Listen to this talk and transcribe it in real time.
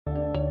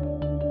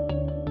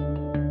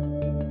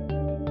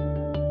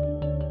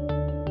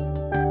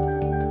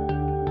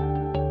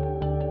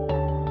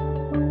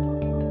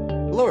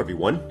Hello,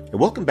 everyone, and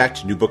welcome back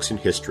to New Books in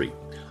History.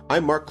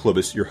 I'm Mark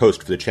Klobus, your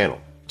host for the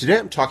channel. Today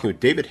I'm talking with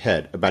David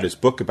Head about his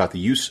book about the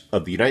use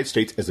of the United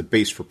States as a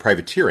base for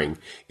privateering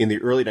in the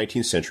early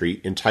 19th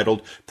century,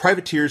 entitled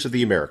Privateers of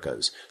the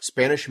Americas,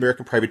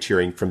 Spanish-American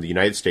Privateering from the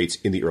United States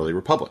in the Early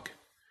Republic.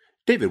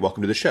 David,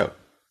 welcome to the show.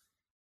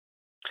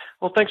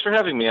 Well, thanks for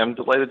having me. I'm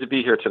delighted to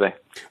be here today.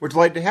 We're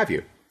delighted to have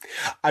you.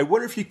 I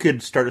wonder if you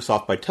could start us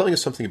off by telling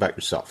us something about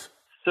yourself.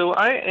 So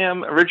I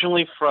am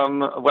originally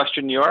from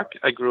Western New York.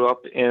 I grew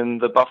up in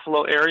the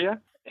Buffalo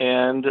area,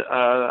 and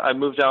I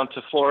moved down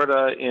to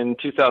Florida in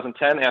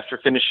 2010 after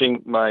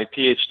finishing my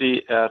PhD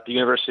at the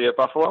University of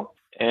Buffalo.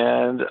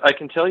 And I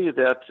can tell you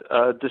that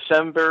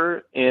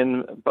December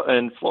in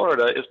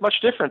Florida is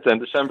much different than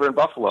December in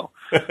Buffalo.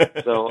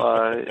 So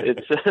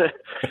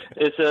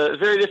it's a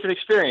very different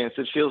experience.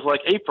 It feels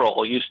like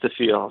April used to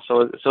feel.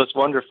 So it's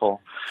wonderful.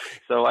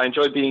 So I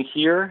enjoy being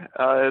here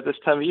this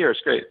time of year.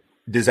 It's great.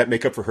 Does that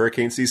make up for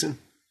hurricane season?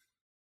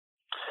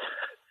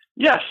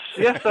 Yes,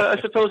 I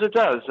suppose it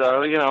does.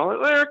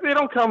 They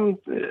don't come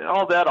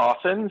all that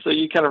often, so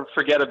you kind of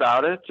forget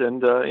about it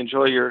and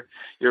enjoy your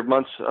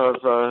months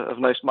of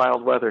nice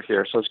mild weather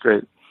here. So it's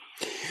great.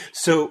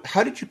 So,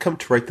 how did you come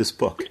to write this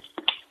book?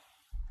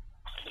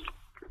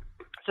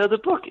 So the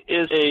book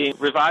is a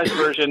revised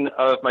version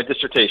of my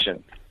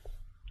dissertation,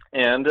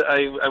 and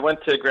I went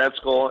to grad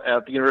school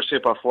at the University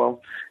of Buffalo,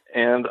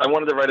 and I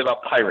wanted to write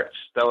about pirates.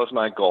 That was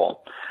my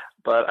goal,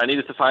 but I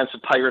needed to find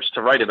some pirates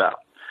to write about.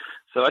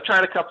 So I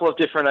tried a couple of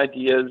different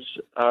ideas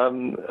as I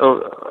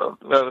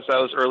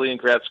was early in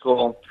grad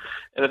school,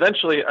 and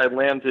eventually I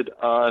landed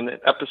on an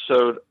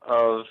episode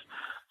of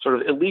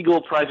sort of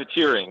illegal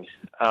privateering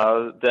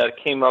that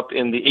came up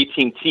in the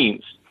 18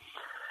 teens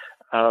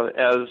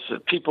as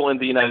people in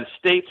the United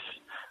States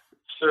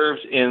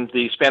served in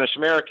the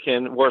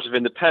Spanish-American Wars of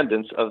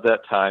Independence of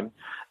that time,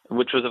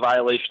 which was a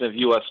violation of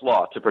U.S.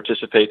 law to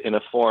participate in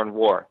a foreign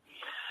war.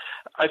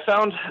 I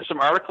found some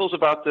articles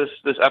about this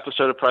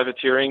episode of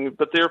privateering,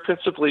 but they were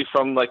principally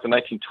from like the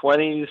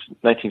 1920s,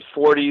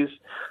 1940s,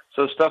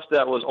 so stuff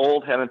that was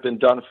old, hadn't been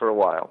done for a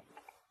while.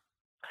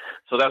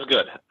 So that's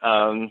good.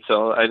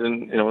 So I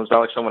didn't, it was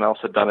not like someone else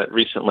had done it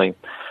recently.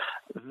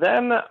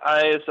 Then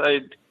as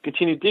I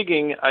continued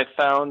digging, I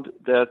found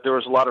that there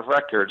was a lot of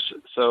records.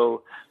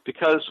 So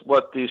because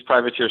what these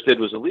privateers did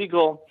was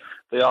illegal,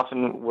 they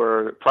often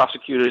were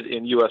prosecuted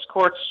in U.S.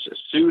 courts,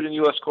 sued in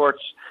U.S.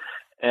 courts,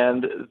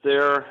 and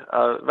their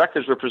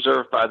records were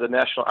preserved by the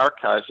National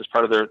Archives as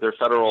part of their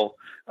federal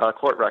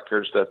court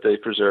records that they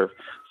preserve.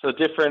 So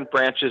different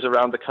branches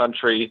around the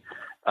country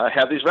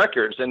have these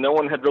records, and no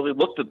one had really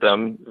looked at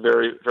them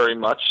very, very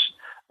much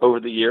over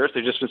the years.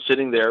 They've just been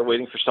sitting there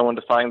waiting for someone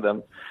to find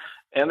them.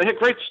 And they had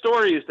great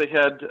stories. They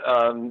had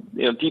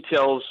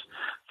details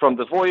from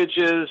the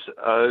voyages.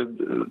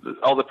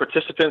 All the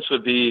participants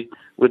would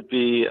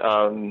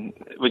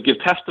give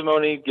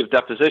testimony, give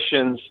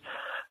depositions.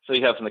 So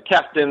you have from the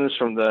captains,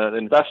 from the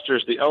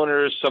investors, the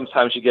owners.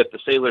 Sometimes you get the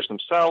sailors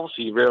themselves,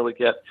 so you rarely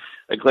get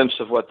a glimpse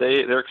of what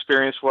their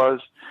experience was.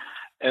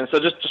 And so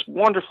just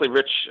wonderfully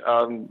rich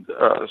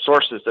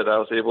sources that I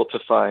was able to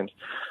find.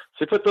 So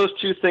we put those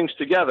two things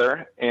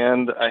together,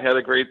 and I had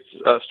a great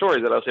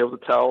story that I was able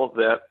to tell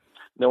that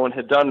no one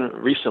had done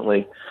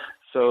recently.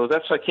 So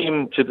that's how I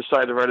came to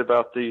decide to write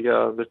about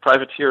the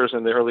privateers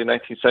in the early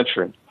 19th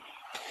century.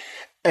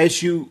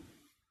 As you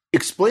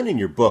explain in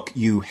your book,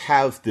 you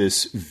have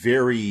this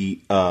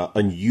very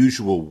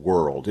unusual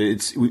world.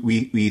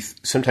 We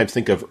sometimes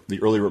think of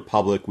the early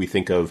republic. We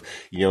think of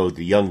the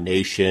young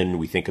nation.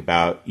 We think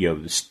about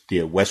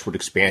the westward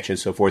expansion and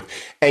so forth.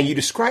 And you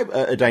describe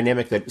a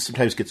dynamic that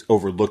sometimes gets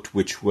overlooked,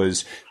 which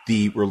was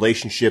the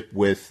relationship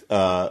with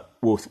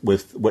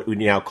what we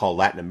now call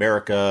Latin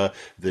America,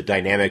 the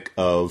dynamic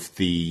of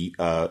the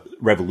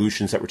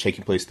revolutions that were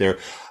taking place there.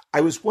 I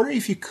was wondering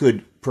if you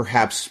could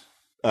perhaps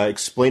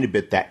explain a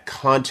bit that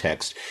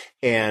context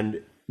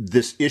and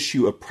this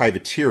issue of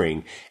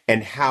privateering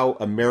and how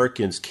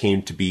Americans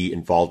came to be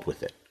involved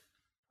with it.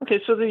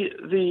 Okay, so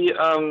the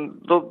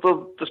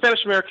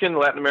Spanish-American,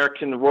 Latin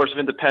American Wars of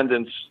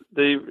Independence,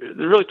 they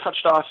really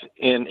touched off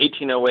in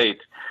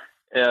 1808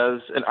 as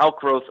an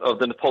outgrowth of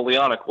the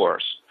Napoleonic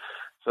Wars.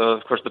 So,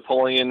 of course,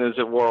 Napoleon is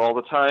at war all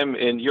the time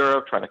in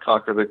Europe, trying to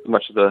conquer as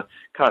much of the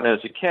continent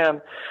as he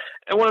can.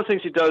 And one of the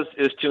things he does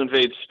is to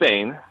invade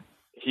Spain.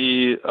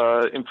 He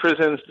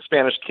imprisons the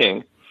Spanish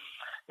king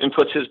and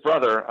puts his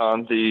brother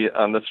on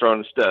the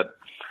throne instead.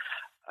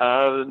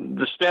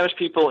 The Spanish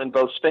people in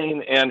both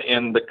Spain and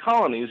in the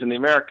colonies in the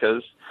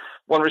Americas,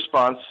 one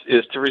response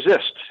is to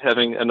resist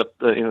having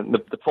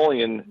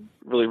Napoleon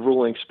really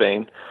ruling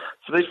Spain.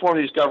 So they form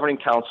these governing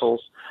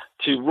councils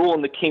to rule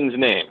in the king's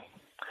name.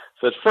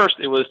 So at first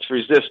it was to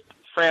resist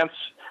France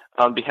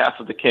on behalf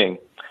of the king.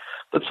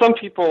 But some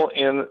people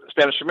in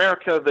Spanish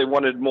America, they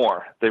wanted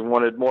more. They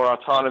wanted more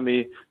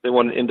autonomy. They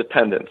wanted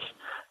independence.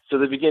 So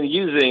they began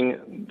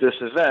using this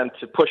event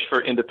to push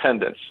for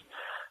independence.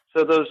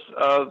 So those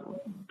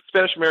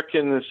Spanish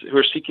Americans who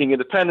are seeking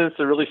independence,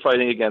 they're really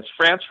fighting against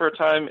France for a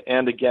time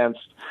and against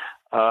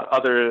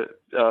other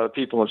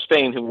people in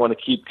Spain who want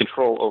to keep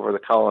control over the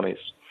colonies.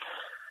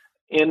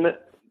 In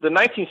the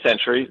 19th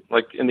century,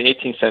 like in the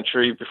 18th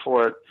century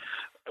before it,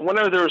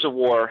 whenever there was a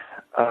war,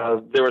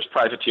 there was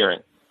privateering.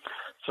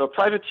 So a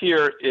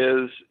privateer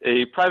is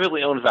a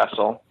privately owned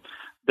vessel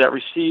that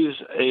receives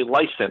a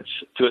license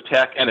to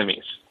attack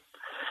enemies.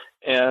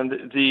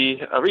 And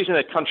the reason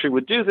a country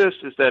would do this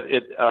is that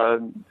it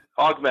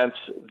augments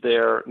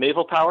their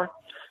naval power.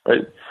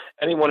 Right?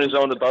 Anyone who's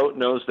owned a boat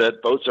knows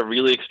that boats are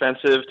really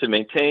expensive to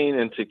maintain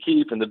and to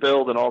keep and to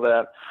build and all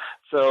that.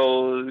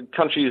 So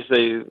countries,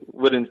 they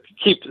wouldn't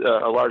keep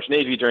a large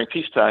navy during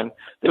peacetime.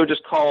 They would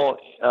just call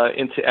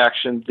into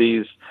action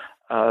these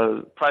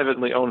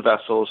privately owned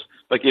vessels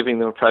by giving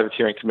them a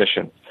privateering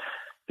commission.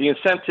 The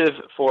incentive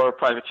for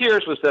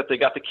privateers was that they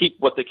got to keep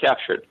what they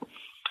captured.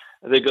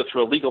 They go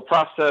through a legal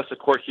process, a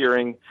court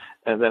hearing,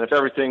 and then if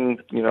everything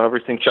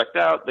checked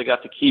out, they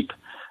got to keep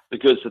the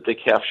goods that they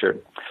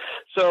captured.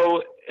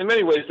 So in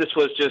many ways, this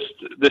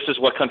is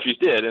what countries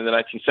did in the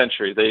 19th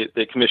century.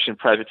 They commissioned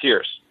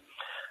privateers.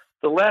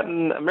 The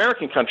Latin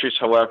American countries,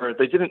 however,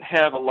 they didn't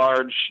have a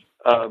large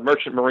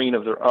merchant marine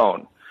of their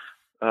own.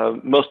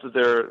 Most of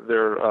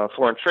their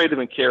foreign trade had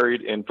been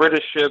carried in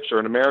British ships or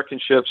in American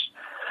ships.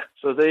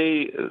 So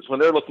when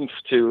they're looking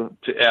to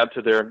add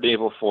to their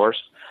naval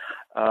force,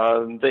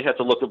 they had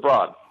to look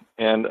abroad.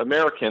 And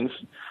Americans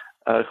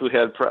who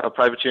had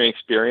privateering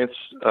experience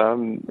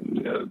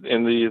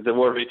in the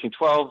War of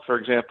 1812, for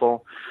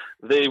example,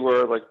 they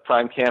were like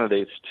prime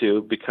candidates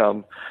to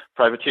become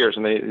privateers.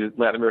 And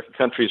Latin American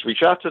countries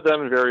reach out to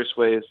them in various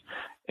ways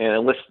and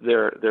enlist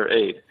their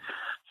aid.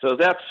 So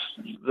that's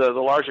the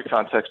larger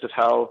context of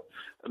how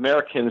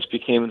Americans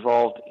became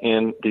involved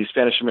in the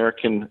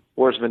Spanish-American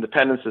Wars of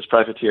Independence as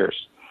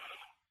privateers.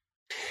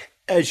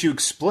 As you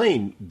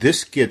explain,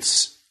 this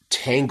gets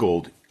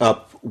tangled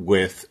up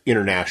with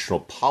international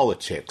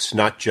politics,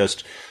 not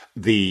just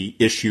the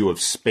issue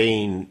of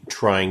Spain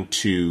trying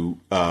to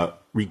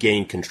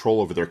regain control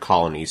over their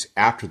colonies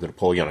after the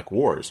Napoleonic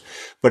Wars.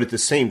 But at the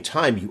same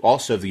time, you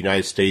also have the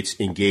United States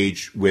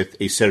engaged with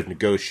a set of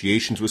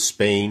negotiations with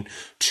Spain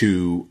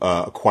to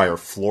acquire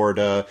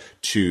Florida,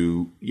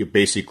 to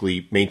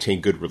basically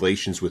maintain good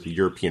relations with a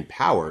European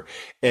power.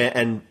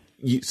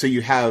 So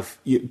you have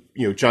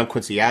John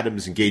Quincy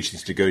Adams engaged in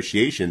these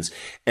negotiations,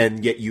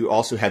 and yet you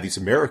also have these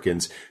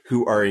Americans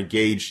who are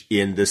engaged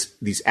in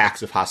these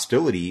acts of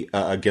hostility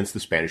against the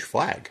Spanish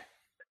flag.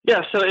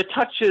 Yeah, so it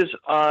touches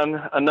on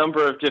a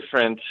number of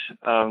different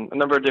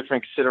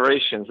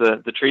considerations.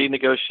 The treaty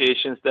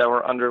negotiations that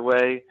were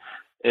underway,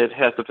 it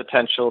has the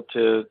potential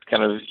to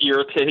kind of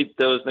irritate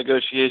those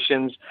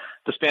negotiations.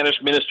 The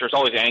Spanish minister is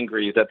always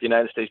angry that the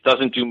United States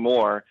doesn't do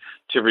more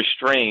to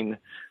restrain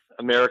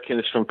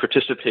Americans from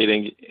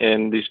participating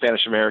in the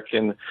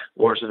Spanish-American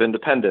Wars of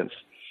Independence.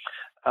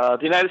 The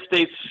United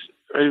States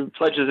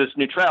pledges its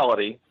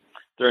neutrality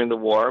during the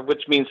war,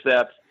 which means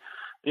that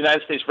the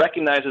United States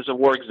recognizes a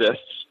war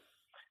exists,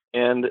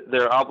 and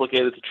they're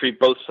obligated to treat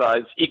both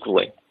sides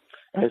equally.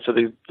 Right? So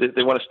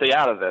they want to stay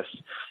out of this,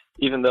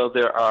 even though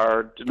there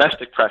are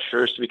domestic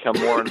pressures to become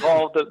more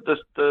involved.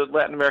 The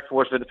Latin American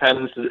Wars of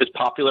Independence is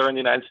popular in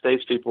the United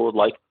States. People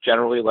would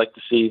generally like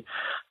to see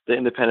the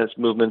independence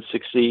movement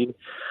succeed.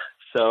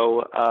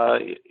 So so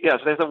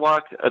they have to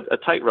walk a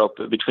tightrope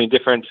between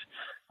different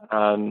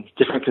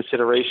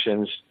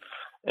considerations.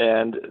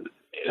 And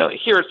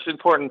here it's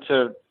important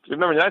to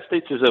remember the United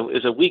States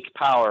is a weak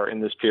power in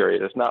this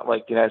period. It's not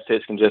like the United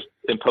States can just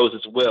impose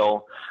its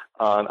will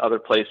on other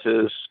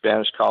places,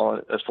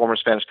 former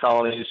Spanish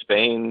colonies,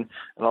 Spain,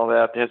 and all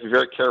that. They have to be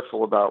very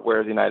careful about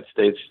where the United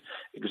States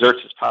exerts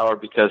its power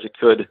because it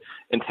could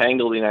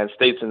entangle the United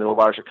States into a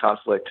larger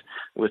conflict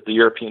with the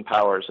European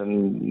powers.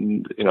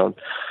 And,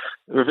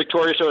 we're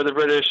victorious over the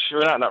British.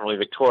 We're not really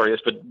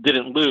victorious, but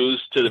didn't lose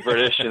to the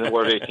British in the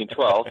War of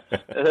 1812.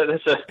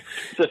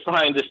 It's a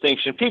fine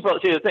distinction. People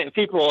in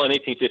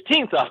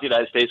 1815 thought the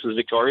United States was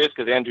victorious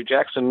because Andrew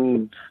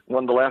Jackson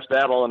won the last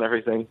battle and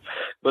everything.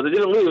 But they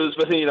didn't lose.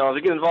 But, if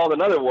they get involved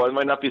in another war, they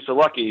might not be so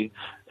lucky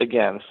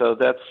again. So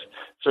that's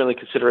certainly a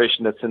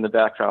consideration that's in the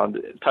background,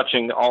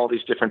 touching all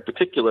these different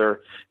particular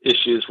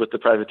issues with the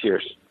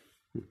privateers.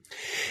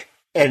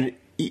 And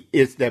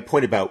it's that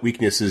point about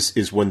weaknesses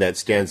is one that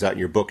stands out in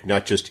your book,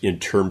 not just in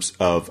terms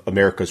of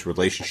America's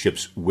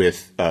relationships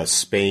with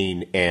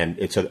Spain and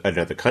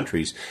other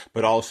countries,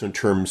 but also in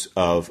terms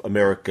of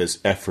America's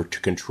effort to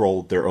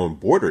control their own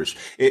borders.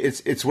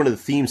 It's one of the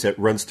themes that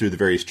runs through the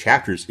various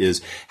chapters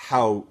is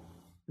how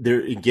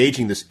they're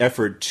engaging this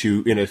effort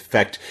to, in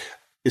effect,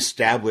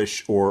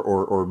 establish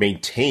or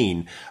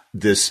maintain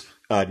this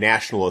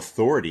national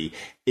authority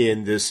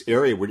in this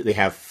area where they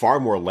have far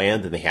more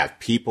land than they have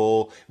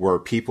people, where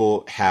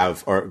people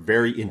are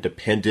very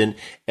independent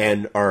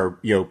and are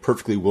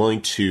perfectly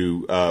willing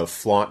to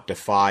flaunt,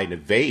 defy, and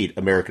evade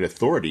American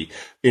authority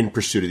in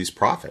pursuit of these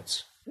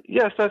profits.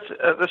 Yes, that's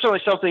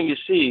certainly something you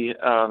see.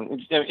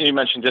 You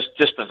mentioned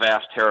just the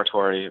vast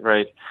territory,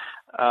 right?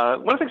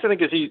 One of the things I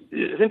think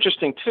is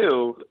interesting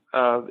too.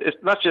 It's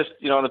not just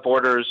on the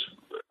borders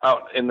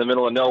out in the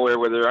middle of nowhere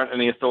where there aren't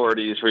any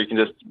authorities, where you can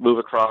just move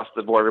across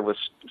the border with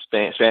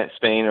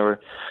Spain or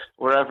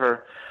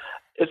wherever.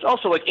 It's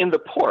also like in the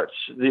ports,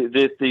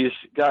 these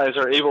guys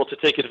are able to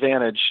take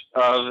advantage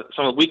of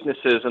some of the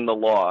weaknesses in the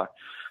law.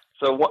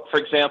 So, for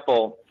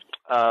example,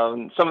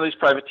 some of these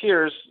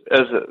privateers,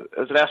 as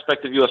an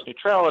aspect of U.S.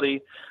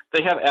 neutrality,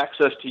 they have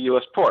access to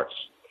U.S. ports,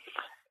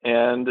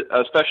 and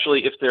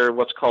especially if they're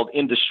what's called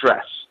in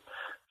distress.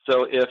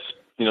 So if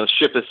the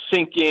ship is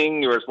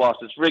sinking, or it's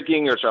lost its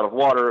rigging, or it's out of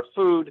water or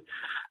food,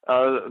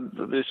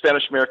 the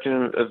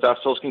Spanish-American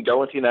vessels can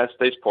go into United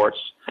States ports,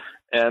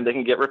 and they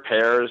can get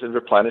repairs and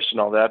replenished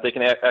and all that. They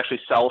can actually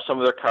sell some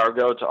of their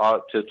cargo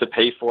to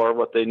pay for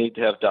what they need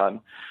to have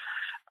done.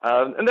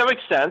 And that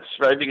makes sense,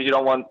 right? Because you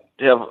don't want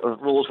to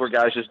have rules where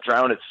guys just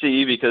drown at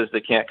sea because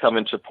they can't come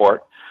into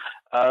port.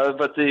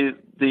 But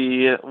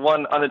the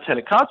one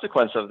unintended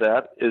consequence of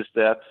that is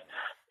that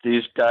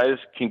these guys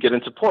can get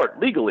into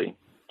port legally.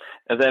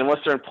 And then once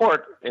they're in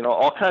port,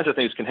 all kinds of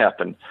things can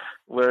happen.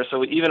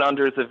 So even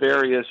under the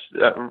various,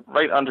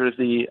 right under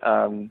the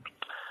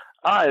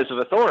eyes of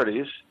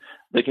authorities,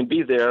 they can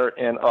be there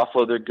and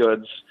offload their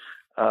goods,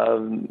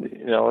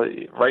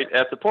 right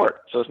at the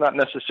port. So it's not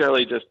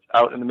necessarily just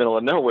out in the middle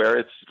of nowhere.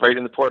 It's right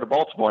in the port of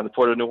Baltimore, in the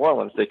port of New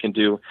Orleans. They can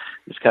do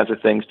these kinds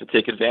of things to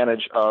take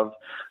advantage of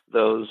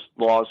those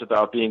laws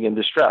about being in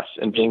distress.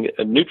 And being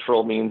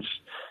neutral means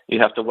you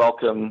have to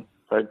welcome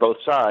both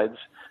sides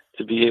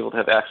to be able to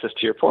have access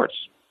to your ports.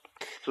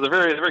 So they're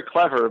very, very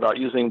clever about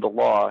using the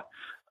law,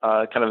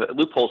 kind of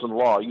loopholes in the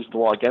law, using the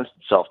law against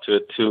itself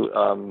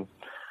to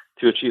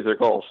achieve their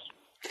goals.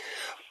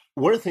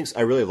 One of the things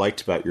I really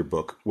liked about your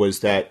book was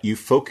that you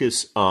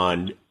focus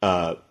on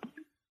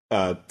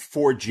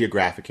 4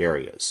 geographic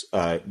areas: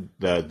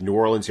 the New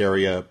Orleans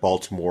area,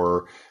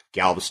 Baltimore,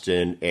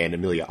 Galveston, and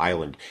Amelia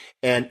Island.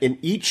 And in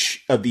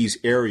each of these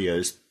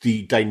areas,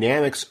 the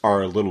dynamics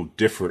are a little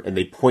different, and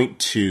they point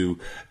to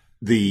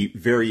the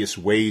various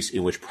ways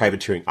in which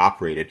privateering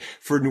operated.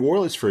 For New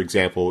Orleans, for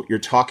example, you're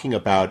talking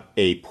about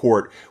a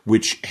port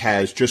which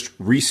has just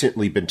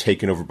recently been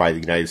taken over by the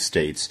United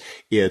States.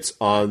 It's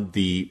on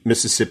the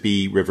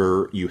Mississippi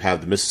River. You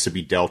have the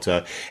Mississippi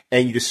Delta,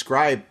 and you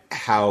describe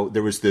how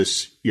there was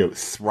this,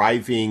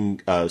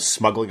 thriving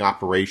smuggling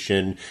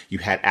operation. You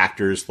had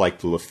actors like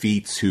the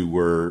Lafitte's who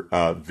were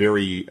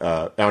very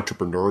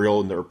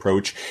entrepreneurial in their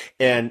approach,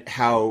 and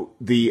how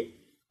the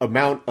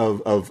amount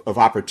of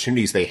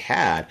opportunities they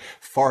had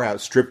far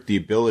outstripped the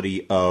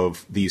ability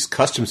of these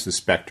customs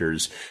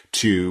inspectors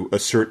to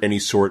assert any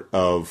sort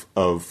of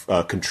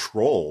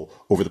control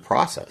over the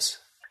process.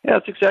 Yeah,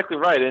 that's exactly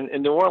right.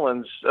 In New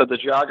Orleans, the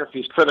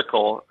geography is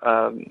critical.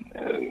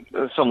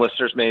 Some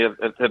listeners may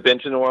have been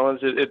to New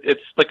Orleans.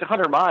 It's like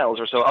 100 miles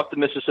or so up the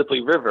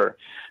Mississippi River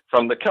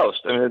from the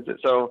coast.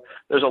 So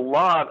there's a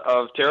lot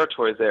of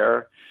territory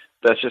there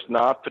that's just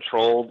not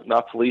patrolled,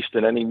 not policed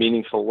in any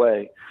meaningful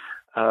way.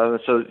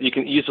 So you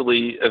can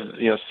easily,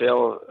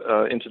 sail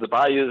into the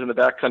bayous in the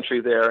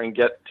backcountry there and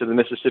get to the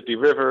Mississippi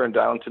River and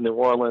down to New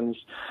Orleans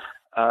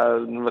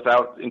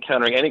without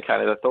encountering any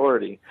kind of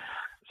authority.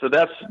 So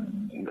that's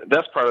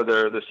part of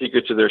the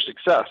secret to their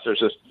success. There's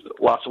just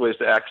lots of ways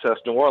to access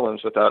New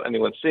Orleans without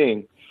anyone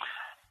seeing.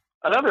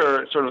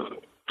 Another sort of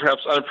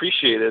perhaps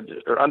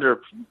unappreciated or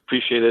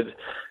underappreciated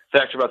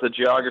factor about the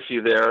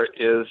geography there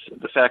is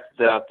the fact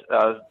that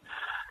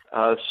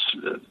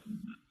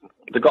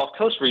the Gulf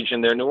Coast region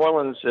there, New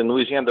Orleans and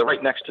Louisiana, they're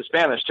right next to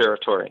Spanish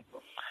territory,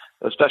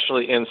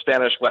 especially in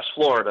Spanish West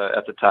Florida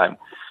at the time,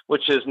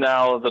 which is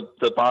now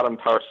the bottom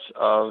parts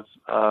of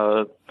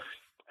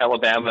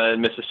Alabama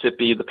and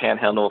Mississippi, the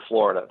panhandle of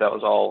Florida. That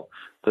was all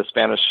the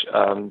Spanish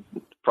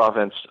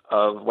province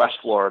of West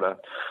Florida.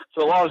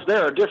 So the laws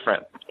there are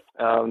different.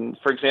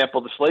 For example,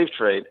 the slave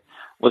trade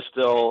was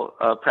still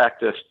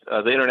practiced,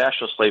 the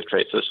international slave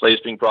trade, so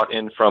slaves being brought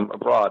in from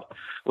abroad,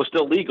 was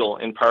still legal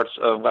in parts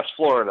of West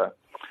Florida.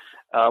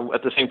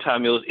 At the same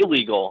time, it was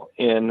illegal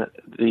in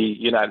the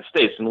United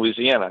States, in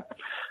Louisiana.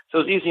 So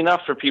it was easy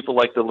enough for people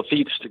like the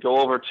Lafitte's to go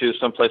over to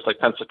some place like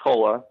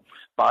Pensacola,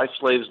 buy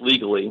slaves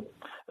legally,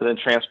 and then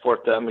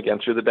transport them again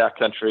through the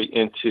backcountry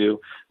into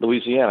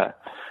Louisiana.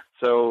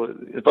 So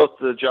both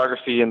the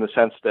geography in the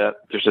sense that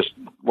there's just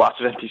lots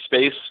of empty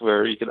space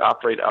where you can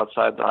operate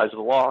outside the eyes of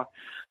the law,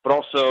 but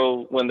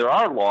also when there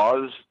are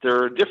laws,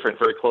 they're different,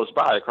 very close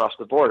by across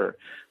the border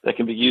that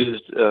can be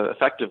used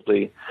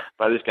effectively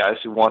by these guys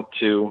who want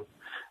to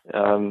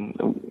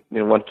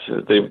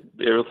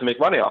they're able to make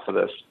money off of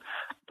this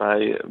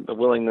by a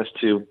willingness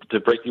to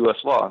break U.S.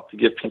 law, to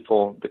give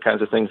people the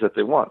kinds of things that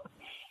they want.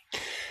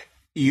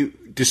 You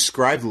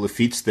described the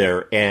Lafitte's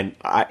there, and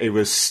it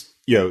was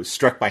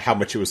struck by how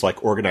much it was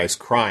like organized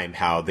crime,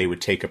 how they would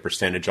take a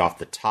percentage off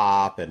the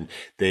top and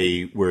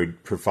they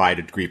would provide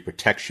a degree of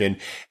protection.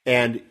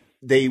 And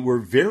they were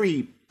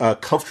very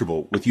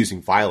comfortable with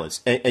using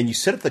violence. And you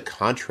set up the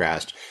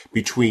contrast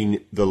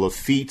between the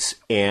Lafitte's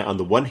on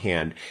the one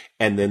hand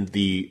and then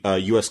the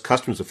U.S.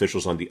 customs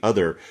officials on the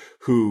other,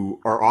 who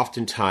are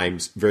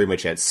oftentimes very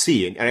much at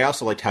sea. And I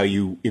also liked how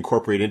you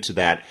incorporate into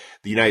that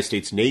the United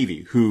States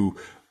Navy, who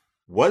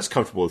was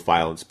comfortable with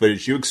violence, but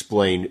as you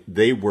explained,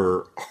 they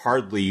were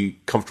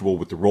hardly comfortable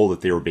with the role that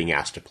they were being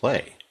asked to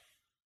play.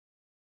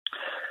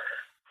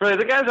 Right,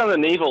 the guys on the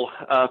naval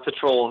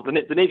patrol, the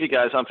Navy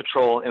guys on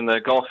patrol in the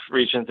Gulf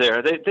region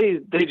there,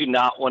 they do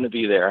not want to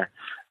be there.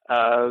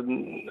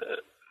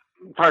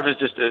 Part of it is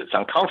just it's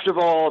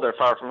uncomfortable, they're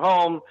far from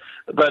home,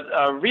 but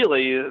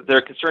really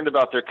they're concerned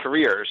about their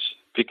careers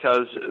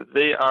because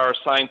they are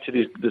assigned to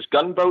this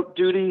gunboat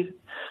duty.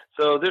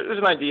 So there's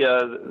an idea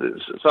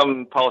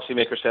some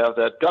policymakers have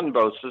that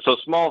gunboats, so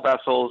small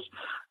vessels,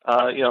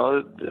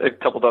 a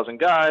couple dozen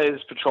guys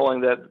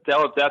patrolling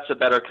that's a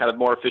better kind of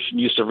more efficient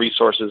use of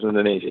resources in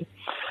the Navy,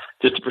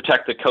 just to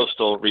protect the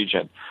coastal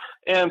region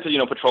and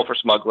to, patrol for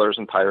smugglers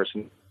and pirates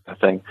and that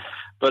thing.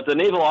 But the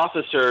naval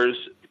officers,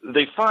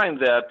 they find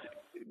that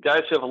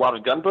guys who have a lot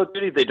of gunboat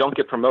duty, they don't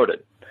get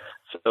promoted.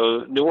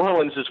 So New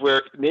Orleans is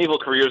where naval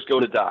careers go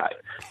to die,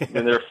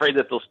 and they're afraid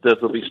that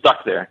they'll be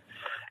stuck there.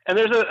 And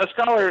there's a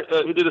scholar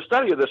who did a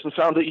study of this and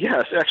found that,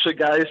 yes, actually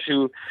guys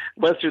who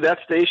went through that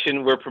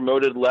station were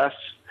promoted less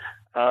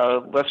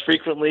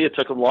frequently. It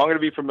took them longer to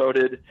be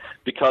promoted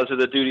because of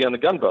the duty on the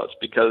gunboats,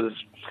 because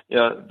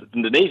the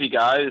Navy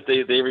guys,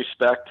 they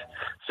respect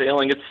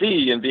sailing at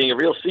sea and being a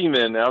real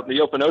seaman out in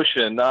the open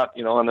ocean, not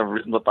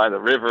by the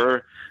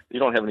river. You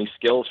don't have any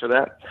skills for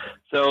that.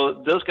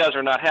 So those guys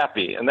are not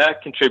happy, and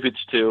that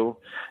contributes to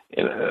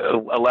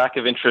a lack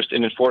of interest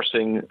in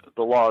enforcing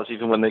the laws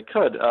even when they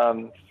could.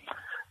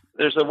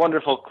 There's a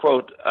wonderful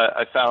quote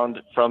I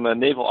found from a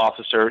naval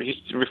officer. He's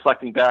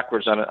reflecting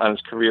backwards on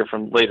his career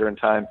from later in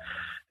time.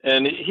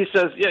 And he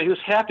says, he was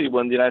happy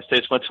when the United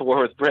States went to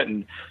war with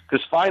Britain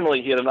because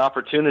finally he had an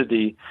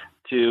opportunity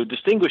to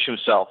distinguish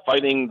himself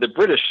fighting the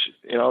British,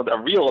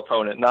 a real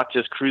opponent, not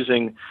just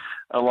cruising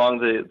along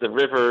the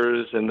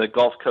rivers and the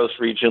Gulf Coast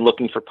region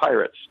looking for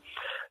pirates.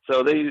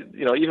 So they,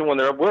 even when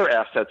there were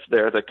assets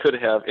there that could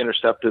have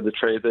intercepted the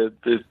trade,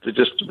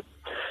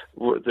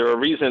 there are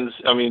reasons,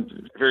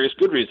 various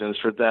good reasons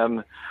for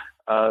them,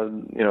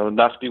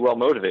 not to be well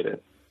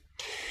motivated.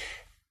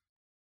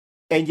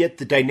 And yet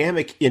the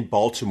dynamic in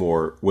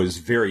Baltimore was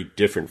very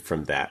different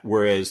from that,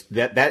 whereas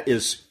that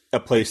is a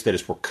place that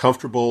is more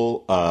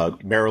comfortable.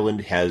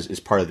 Maryland is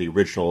part of the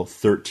original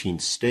 13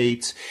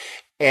 states.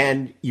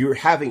 And you're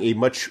having a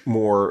much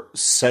more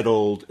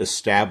settled,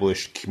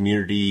 established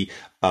community.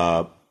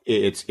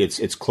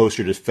 It's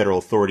closer to federal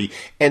authority.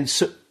 And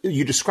so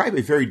you describe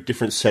a very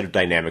different set of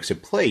dynamics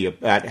at play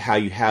about how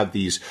you have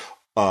these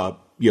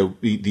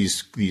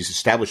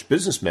established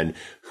businessmen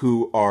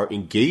who are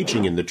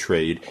engaging in the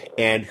trade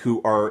and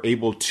who are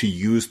able to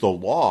use the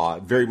law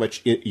very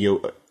much,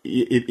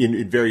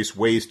 in various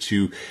ways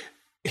to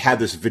have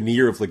this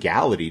veneer of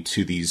legality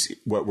to these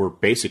what were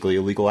basically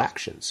illegal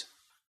actions.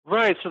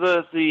 Right. So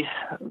the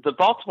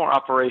Baltimore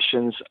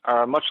operations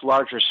are a much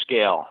larger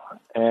scale,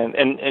 and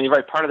you're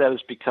right. Part of that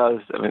is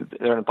because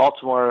they're in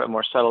Baltimore, a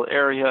more settled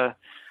area.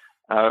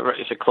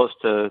 It's close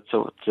to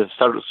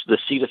the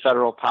seat of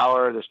federal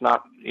power. There's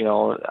not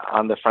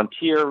on the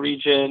frontier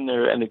region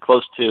or any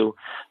close to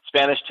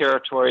Spanish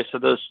territory. So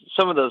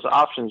some of those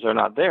options are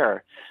not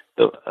there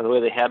the way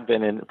they had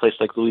been in a place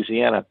like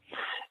Louisiana.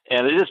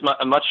 And it is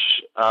a much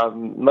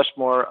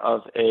more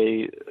of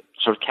a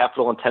sort of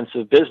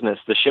capital-intensive business.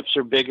 The ships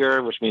are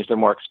bigger, which means they're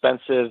more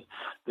expensive.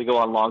 They go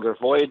on longer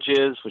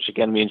voyages, which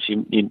again means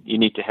you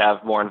need to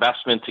have more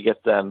investment to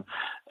get them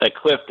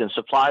equipped and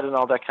supplied and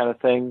all that kind of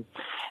thing.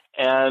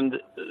 And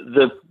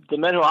the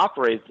men who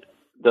operate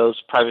those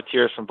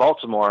privateers from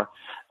Baltimore,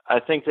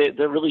 I think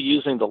they're really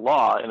using the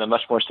law in a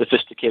much more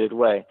sophisticated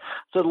way.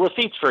 So the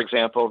Lafitte's, for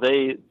example,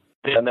 that's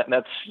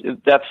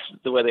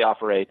the way they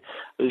operate.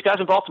 These guys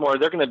in Baltimore,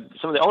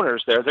 some of the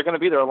owners there, they're going to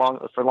be there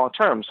for long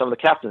term. Some of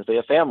the captains, they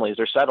have families,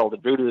 they're settled,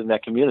 they're rooted in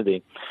that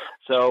community.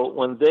 So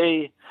when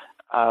they're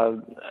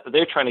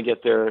trying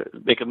to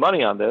making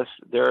money on this,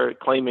 they're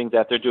claiming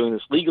that they're doing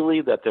this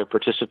legally, that they're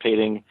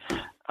participating,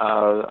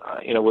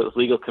 with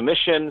legal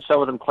commission.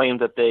 Some of them claim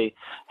that they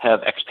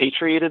have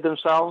expatriated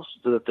themselves,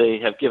 so that they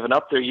have given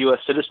up their U.S.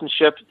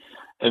 citizenship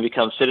and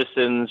become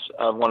citizens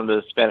of one of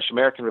the Spanish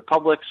American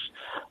republics.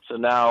 So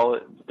now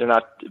they're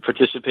not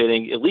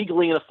participating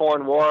illegally in a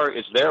foreign war.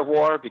 It's their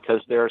war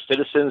because they're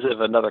citizens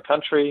of another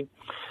country.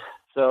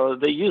 So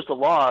they use the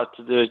law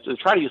to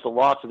try to use the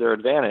law to their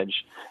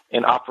advantage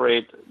and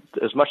operate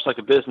as much like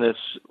a business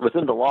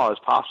within the law as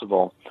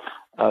possible.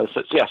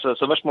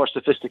 So much more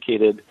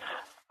sophisticated,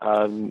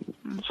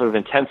 sort of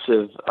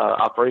intensive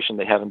operation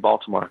they have in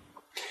Baltimore.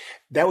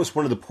 That was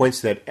one of the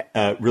points that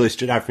really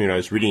stood out for me when I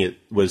was reading it,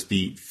 was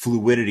the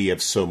fluidity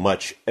of so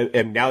much.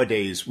 And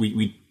nowadays,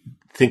 we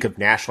think of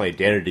national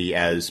identity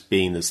as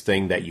being this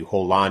thing that you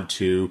hold on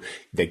to,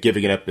 that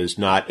giving it up is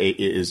not,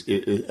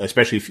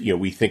 especially if,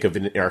 we think of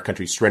in our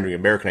country surrendering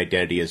American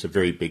identity as a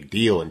very big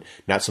deal and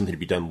not something to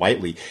be done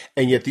lightly.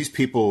 And yet these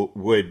people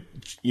would,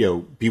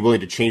 be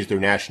willing to change their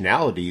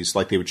nationalities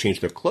like they would change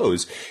their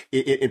clothes,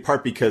 in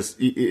part because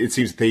it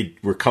seems that they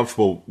were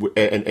comfortable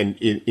and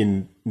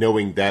in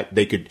knowing that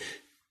they could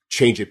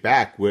change it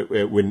back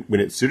when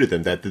it suited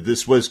them, that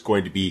this was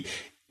going to be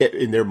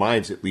in their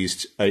minds at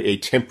least, a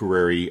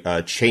temporary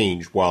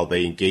change while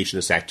they engage in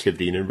this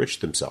activity and enrich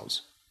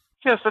themselves.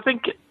 Yes, I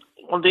think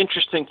one of the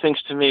interesting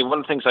things to me, one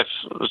of the things I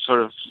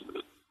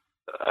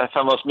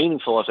found most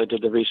meaningful as I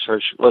did the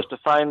research was to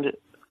find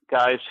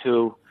guys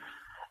who,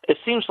 it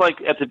seems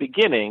like at the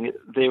beginning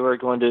they were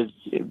going to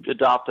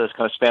adopt this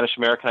kind of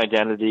Spanish-American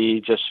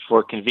identity just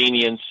for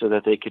convenience so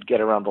that they could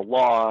get around the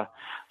law,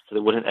 so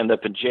they wouldn't end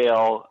up in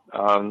jail,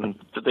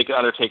 that they could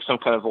undertake some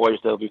kind of voyage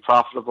that would be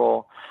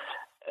profitable.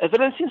 And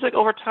then it seems like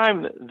over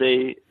time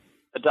they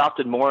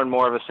adopted more and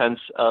more of a sense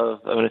of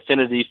an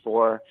affinity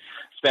for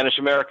Spanish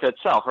America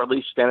itself, or at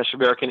least Spanish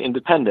American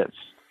independence.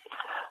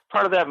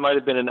 Part of that might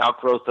have been an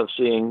outgrowth of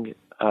seeing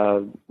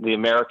the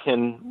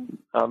American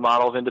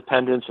model of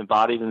independence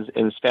embodied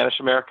in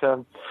Spanish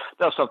America.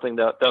 That was something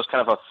that was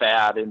kind of a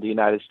fad in the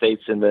United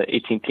States in the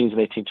 18 teens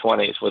and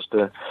 1820s, was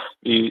to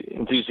be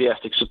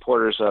enthusiastic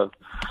supporters of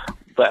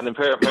Latin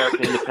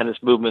American independence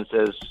movements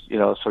as,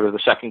 sort of the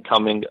second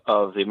coming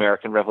of the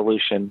American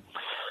Revolution.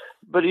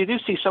 But you do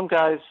see some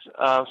guys,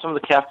 some of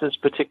the captains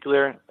in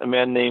particular, a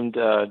man named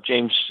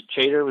James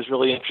Chater was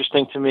really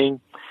interesting to me.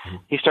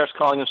 He starts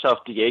calling himself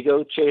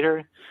Diego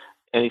Chater,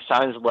 and he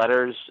signs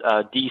letters,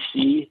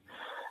 DC.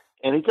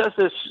 And he does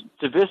this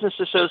to business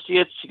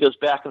associates. He goes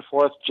back and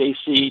forth,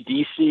 JC,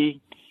 DC.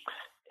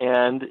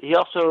 And he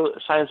also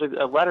signs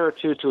a letter or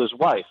two to his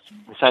wife.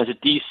 He signs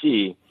it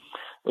DC,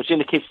 which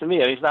indicates to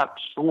me, he's not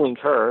fooling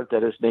her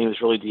that his name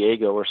is really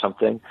Diego or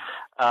something.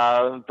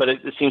 But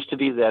it seems to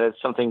be that it's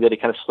something that he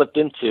kind of slipped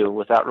into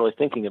without really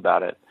thinking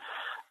about it.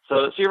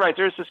 So you're right,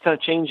 there's this kind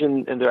of change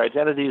in their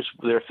identities,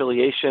 their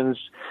affiliations,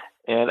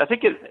 and I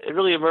think it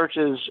really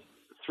emerges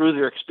through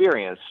their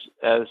experience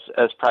as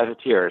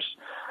privateers.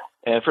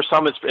 And for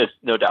some, it's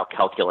no doubt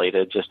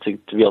calculated just to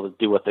be able to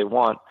do what they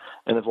want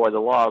and avoid the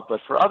law. But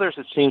for others,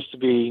 it seems to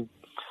be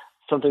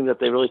something that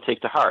they really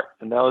take to heart.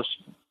 And that was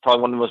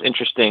probably one of the most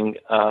interesting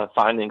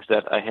findings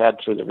that I had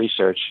through the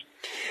research.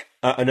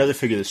 Another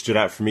figure that stood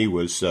out for me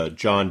was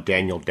John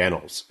Daniel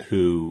Daniels,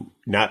 who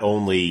not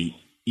only,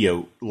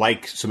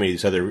 like so many of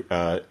these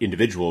other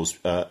individuals,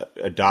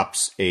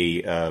 adopts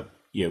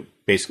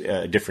basically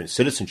a different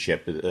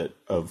citizenship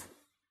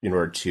in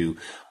order to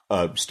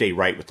stay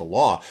right with the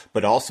law,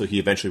 but also he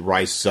eventually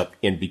rises up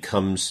and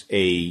becomes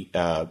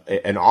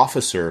an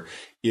officer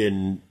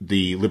in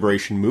the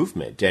liberation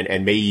movement,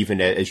 and may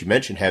even, as you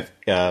mentioned, have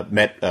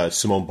met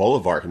Simón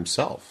Bolívar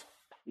himself.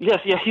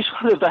 Yes, he's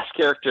one of the best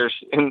characters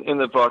in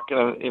the book.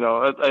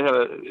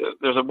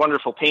 There's a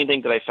wonderful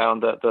painting that I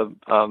found that the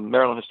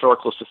Maryland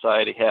Historical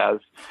Society has,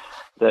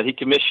 that he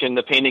commissioned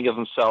a painting of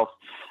himself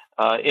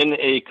in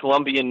a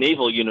Colombian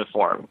naval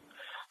uniform.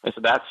 And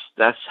so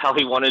that's how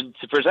he wanted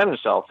to present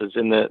himself, is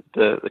in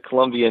the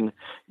Colombian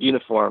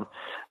uniform.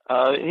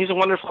 He's a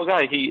wonderful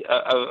guy.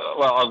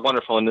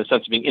 Wonderful in the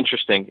sense of being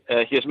interesting.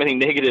 He has many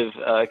negative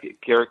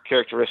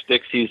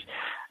characteristics. He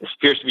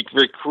appears to be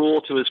very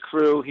cruel to his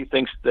crew. He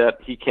thinks that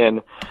he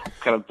can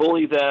kind of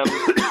bully them.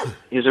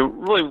 He's a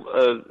really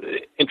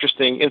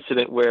interesting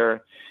incident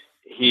where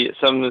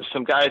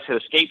some guys had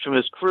escaped from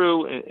his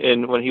crew,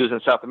 and when he was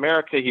in South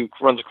America, he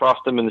runs across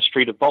them in the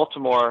street of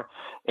Baltimore,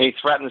 and he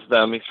threatens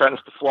them. He threatens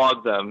to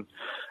flog them.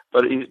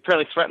 But he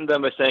apparently threatened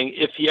them by saying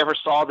if he ever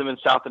saw them in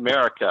South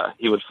America,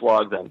 he would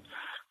flog them.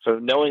 So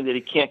knowing that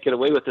he can't get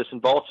away with this in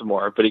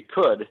Baltimore, but he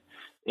could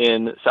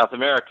in South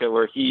America,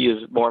 where he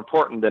is more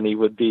important than he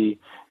would be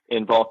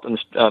in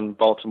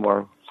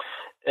Baltimore.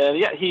 And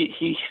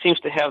he seems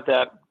to have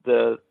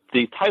the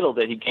title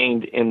that he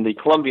gained in the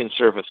Colombian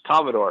service,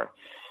 Commodore.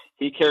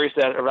 He carries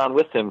that around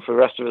with him for the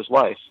rest of his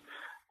life.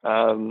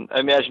 I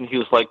imagine he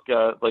was like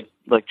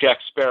Jack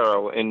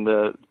Sparrow in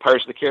the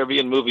Pirates of the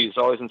Caribbean movies,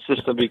 always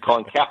insisted on being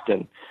called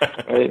Captain.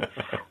 Right?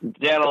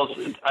 Daniels,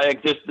 I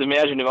just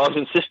imagine him always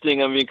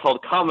insisting on being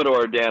called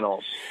Commodore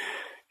Daniels,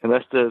 and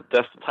that's the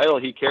title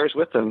he carries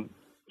with him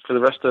for the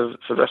rest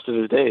of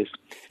his days.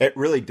 It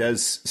really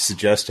does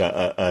suggest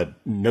a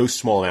no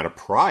small amount of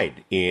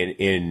pride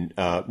in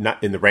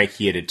not in the rank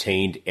he had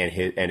attained and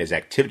his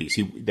activities.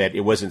 That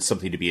it wasn't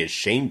something to be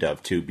ashamed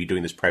of to be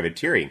doing this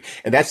privateering.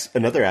 And that's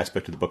another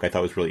aspect of the book I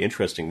thought was really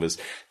interesting, was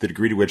the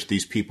degree to which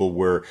these people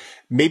were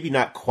maybe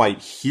not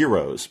quite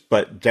heroes,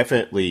 but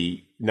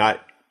definitely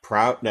not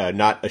proud,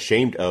 not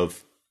ashamed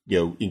of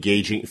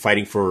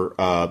fighting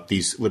for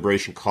these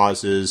liberation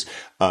causes,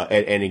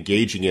 and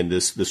engaging in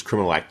this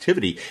criminal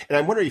activity. And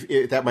I'm wondering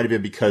if that might have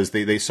been because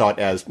they saw it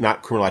as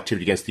not criminal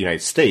activity against the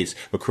United States,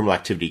 but criminal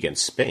activity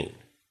against Spain.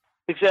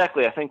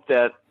 Exactly. I think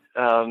that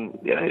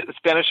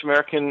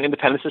Spanish-American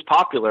independence is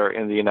popular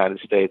in the United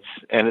States,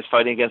 and it's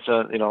fighting against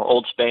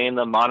old Spain,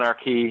 the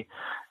monarchy.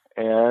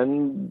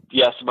 And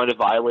yes, it might have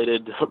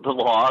violated the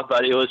law,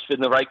 but it was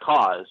in the right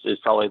cause, is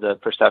probably the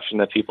perception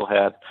that people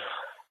had.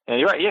 And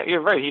you're right. Yeah,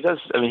 you're right. He does.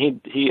 I mean,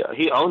 he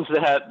owns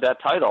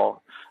that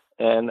title,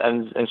 and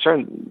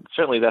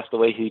certainly that's the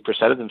way he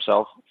presented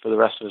himself for the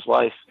rest of his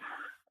life.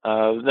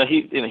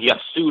 He got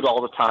sued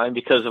all the time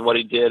because of what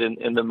he did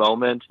in the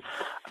moment.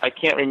 I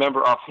can't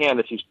remember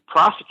offhand if he's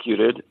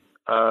prosecuted,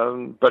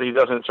 but he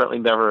certainly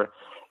never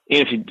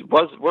even if he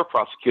were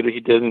prosecuted,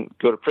 he didn't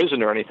go to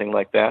prison or anything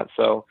like that.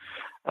 So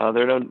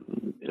there are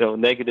no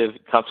negative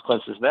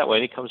consequences in that way.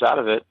 And he comes out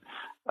of it,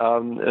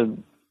 a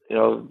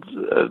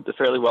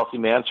fairly wealthy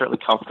man, certainly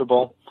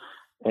comfortable,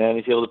 and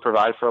he's able to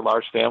provide for a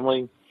large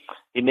family.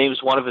 He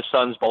names one of his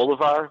sons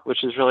Bolivar,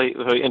 which is really,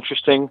 really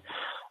interesting.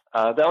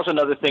 That was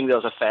another thing that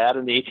was a fad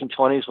in the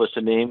 1820s, was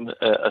to name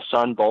a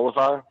son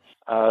Bolivar.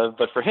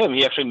 But for him,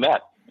 he actually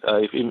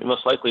he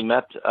most likely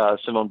met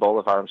Simon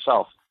Bolivar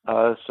himself.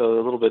 So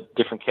a little bit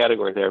different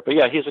category there. But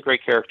yeah, he's a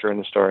great character in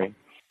the story.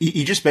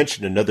 You just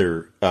mentioned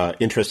another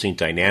interesting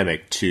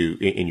dynamic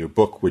in your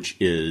book, which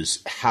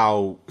is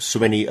how so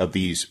many of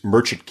these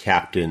merchant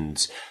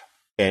captains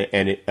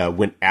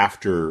went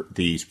after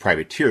these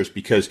privateers,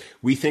 because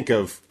we think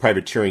of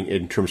privateering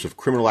in terms of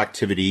criminal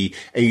activity,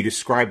 and you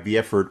describe the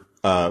effort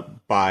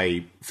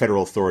by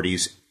federal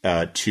authorities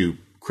to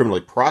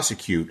criminally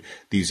prosecute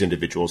these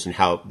individuals and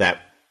how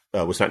that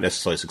was not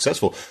necessarily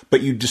successful.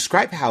 But you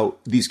describe how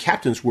these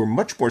captains were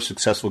much more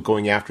successful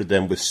going after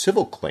them with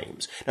civil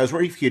claims. And I was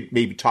wondering if you could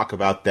maybe talk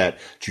about that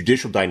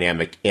judicial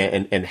dynamic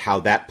and how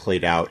that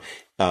played out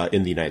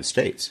in the United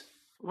States.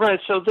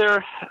 Right. So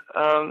there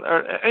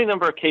are any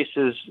number of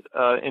cases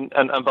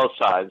on both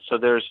sides. So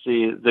there's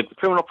the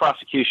criminal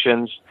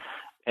prosecutions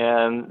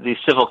and the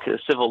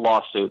civil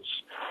lawsuits.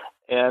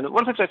 And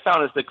one of the things I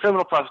found is that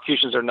criminal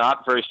prosecutions are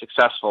not very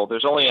successful.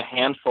 There's only a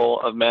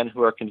handful of men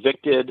who are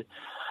convicted,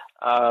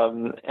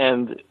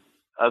 and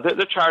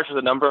they're charged with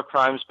a number of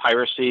crimes: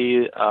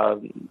 piracy,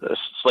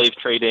 slave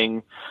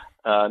trading,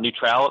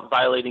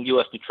 violating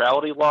U.S.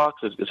 neutrality law.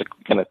 It's a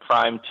kind of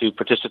crime to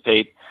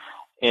participate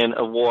in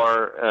a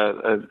war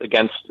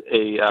against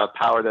a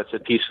power that's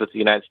at peace with the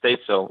United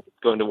States. So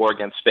going to war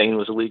against Spain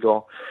was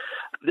illegal.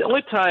 The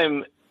only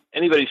time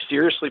anybody's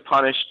seriously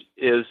punished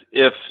is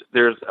if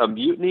there's a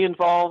mutiny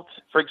involved.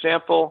 For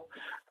example,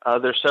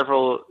 there's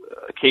several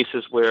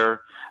cases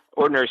where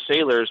ordinary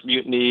sailors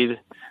mutinied.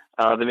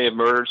 They may have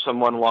murdered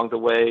someone along the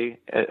way.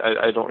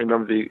 I don't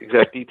remember the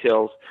exact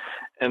details.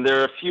 And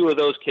there are a few of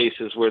those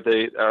cases where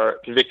they are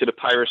convicted of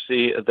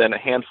piracy, and then a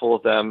handful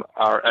of them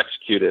are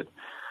executed.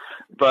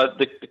 But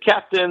the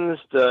captains,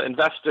 the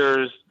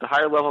investors, the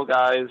higher level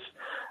guys,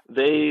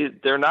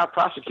 they're not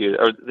prosecuted,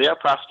 or they are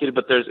prosecuted,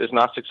 but it's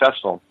not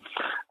successful.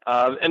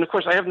 And of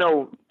course,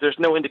 there's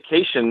no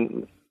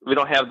indication. We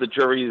don't have the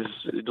jury's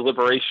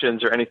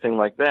deliberations or anything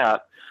like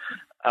that.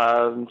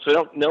 So I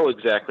don't know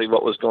exactly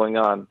what was going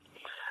on.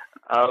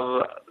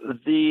 On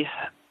the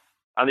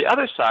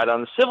other side,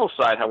 on the civil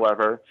side,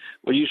 however,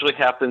 what usually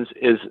happens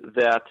is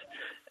that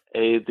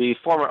the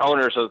former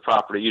owners of the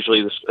property,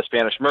 usually a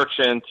Spanish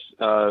merchant,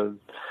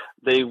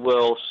 they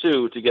will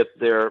sue to get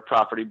their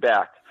property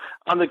back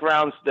on the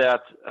grounds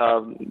that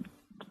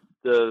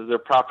their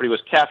property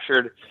was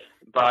captured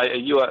by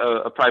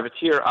a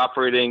privateer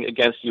operating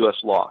against U.S.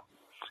 law.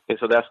 Okay,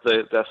 so that's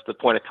the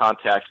point of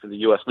contact for the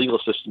U.S. legal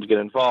system to get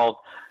involved,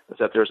 is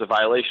that there's a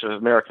violation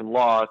of American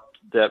law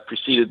that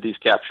preceded these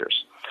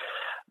captures.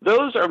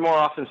 Those are more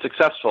often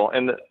successful,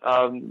 and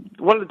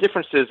one of the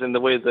differences in the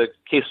way the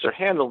cases are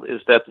handled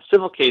is that the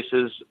civil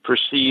cases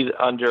proceed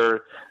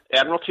under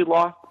admiralty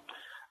law,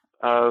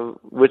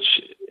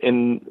 which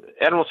in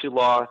admiralty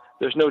law,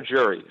 there's no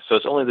jury, so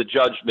it's only the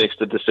judge makes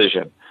the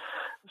decision.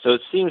 So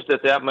it seems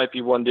that might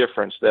be one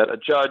difference, that a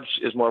judge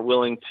is more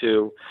willing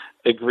to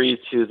agree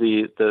to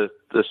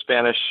the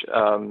Spanish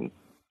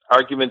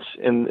arguments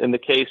in the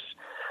case,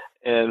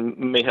 and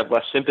may have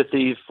less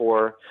sympathy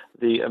for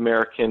the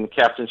American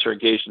captains who are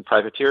engaged in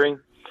privateering.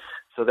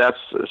 So that's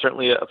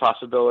certainly a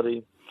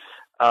possibility.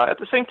 At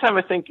the same time,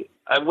 I think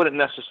I wouldn't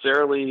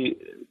necessarily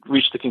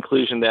reach the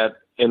conclusion that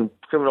in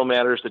criminal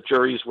matters the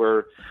juries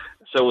were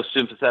so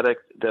sympathetic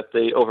that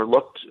they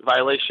overlooked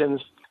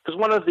violations. Because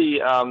one of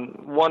the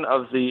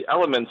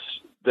elements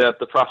that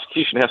the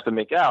prosecution has to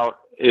make out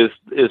is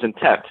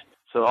intent.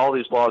 So all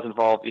these laws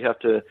involve you have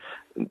to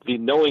be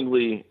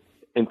knowingly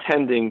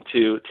intending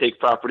to take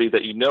property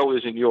that you know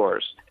isn't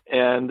yours.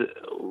 And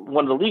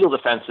one of the legal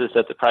defenses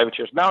that the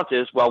privateers mount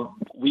is, well,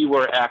 we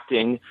were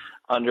acting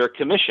under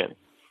commission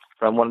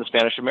from one of the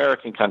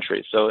Spanish-American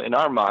countries. So in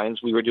our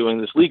minds, we were doing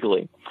this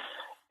legally.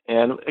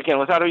 And again,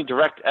 without any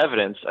direct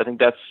evidence, I think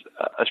that's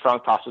a strong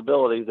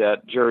possibility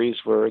that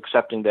juries were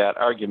accepting that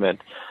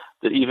argument,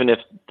 that even if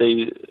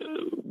they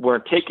were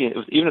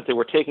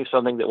taking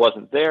something that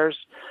wasn't theirs,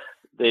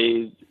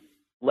 they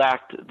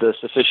lacked the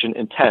sufficient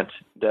intent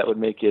that would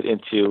make it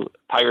into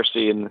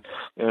piracy and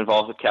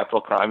involves a capital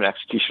crime and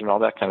execution and all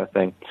that kind of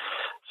thing.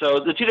 So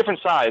the two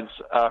different sides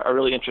are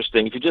really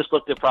interesting. If you just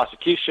looked at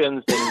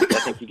prosecutions, then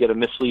I think you get a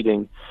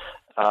misleading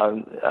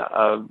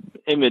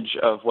image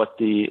of what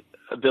the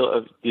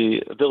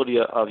ability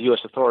of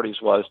U.S.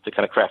 authorities was to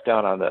kind of crack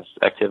down on this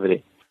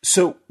activity.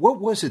 So what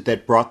was it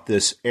that brought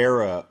this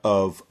era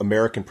of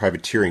American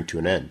privateering to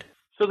an end?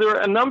 So there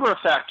were a number of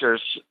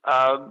factors.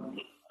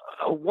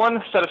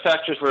 One set of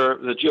factors were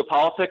the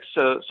geopolitics.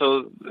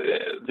 So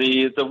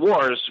the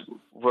wars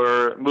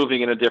were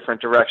moving in a different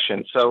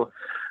direction. So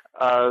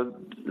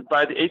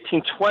by the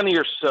 1820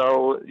 or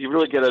so, you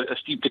really get a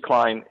steep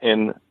decline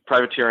in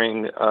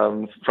privateering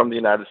from the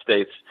United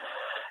States,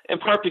 in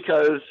part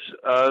because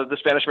the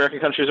Spanish-American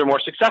countries are more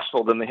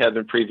successful than they had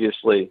been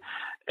previously.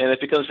 And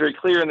it becomes very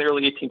clear in the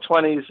early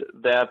 1820s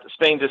that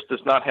Spain just does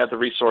not have the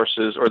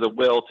resources or the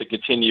will to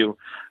continue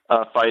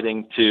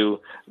fighting to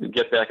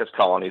get back its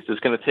colonies. It's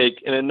going to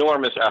take an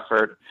enormous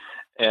effort,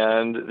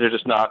 and they're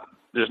not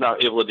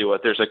able to do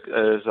it. There's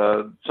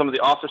some of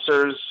the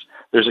officers.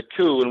 There's a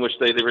coup in which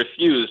they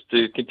refuse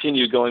to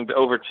continue going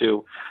over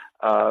to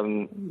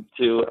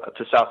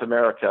South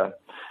America.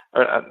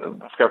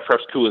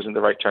 Perhaps coup isn't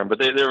the right term, but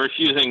they're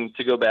refusing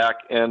to go back,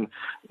 and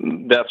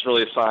that's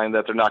really a sign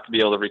that they're not going to be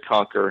able to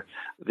reconquer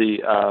the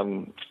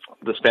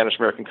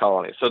Spanish-American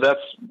colonies. So that's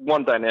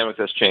one dynamic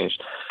that's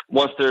changed.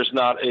 Once there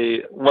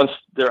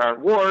aren't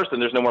wars, then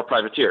there's no more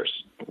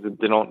privateers.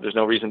 There's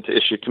no reason to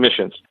issue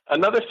commissions.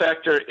 Another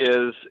factor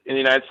is in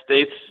the United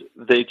States,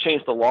 they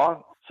changed the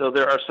law. So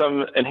there are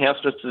some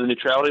enhancements to the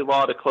neutrality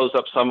law to close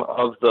up some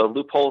of the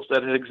loopholes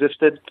that had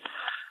existed.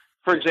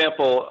 For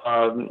example,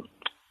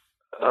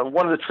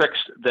 one of the tricks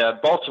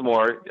that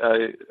Baltimore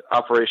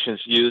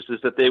operations used is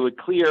that they would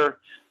clear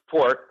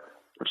port,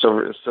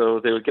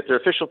 so they would get their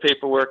official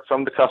paperwork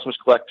from the customs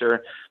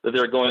collector that they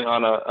were going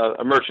on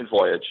a merchant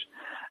voyage.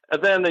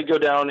 And then they'd go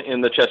down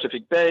in the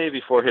Chesapeake Bay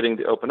before hitting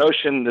the open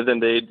ocean, and then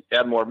they'd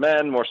add more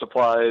men, more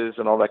supplies,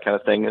 and all that kind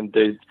of thing, and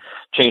they'd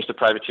change the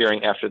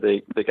privateering after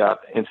they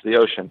got into the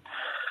ocean.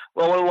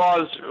 Well, one of the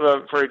laws,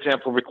 for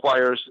example,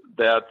 requires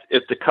that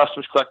if the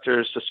customs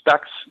collector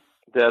suspects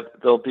that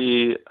there'll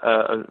be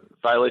a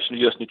violation of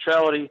U.S.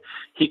 neutrality,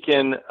 he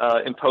can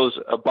impose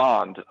a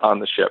bond on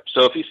the ship.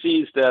 So if he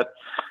sees that,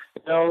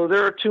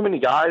 there are too many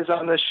guys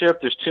on this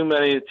ship, there's too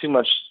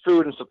much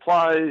food and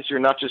supplies, you're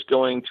not just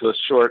going to a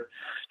short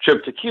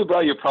trip to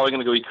Cuba, you're probably going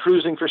to go be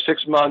cruising for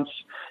 6 months,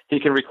 he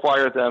can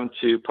require them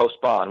to post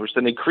bond, which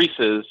then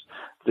increases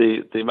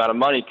the amount of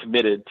money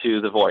committed to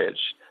the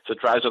voyage. So it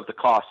drives up the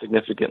cost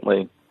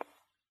significantly.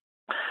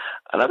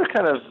 Another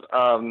kind of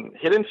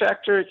hidden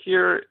factor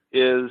here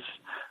is,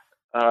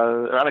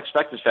 an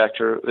unexpected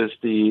factor, is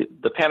the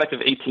Panic of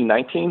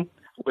 1819,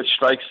 which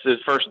strikes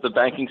at first the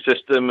banking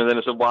system, and then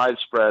it's a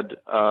widespread,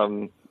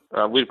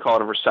 we'd call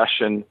it a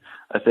recession,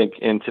 I think,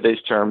 in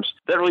today's terms.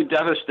 That really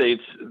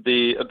devastates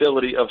the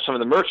ability of some of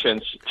the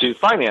merchants to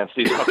finance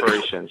these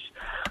operations.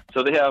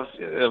 So they have,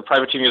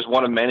 privateering is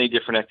one of many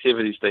different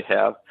activities they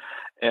have,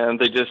 and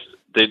they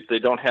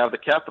don't have the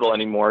capital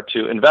anymore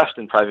to invest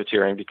in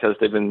privateering because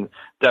they've been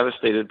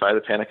devastated by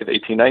the Panic of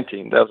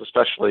 1819. That was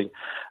especially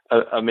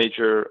a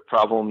major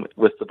problem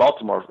with the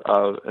Baltimore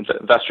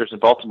investors in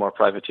Baltimore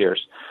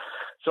privateers.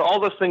 So all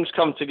those things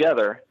come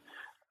together,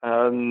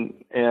 and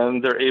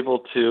they're able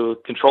to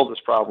control this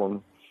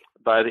problem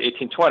by the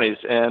 1820s.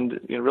 And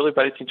really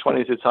by the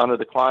 1820s, it's on a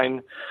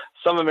decline.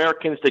 Some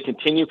Americans, they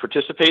continue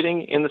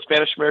participating in the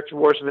Spanish-American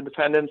Wars of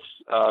Independence.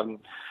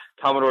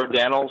 Commodore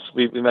Daniels,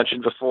 we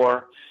mentioned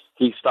before,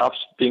 he stops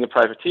being a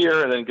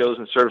privateer and then goes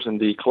and serves in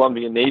the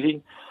Colombian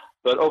Navy.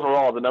 But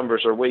overall, the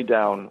numbers are way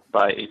down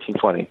by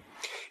 1820.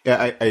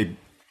 Yeah, I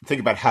think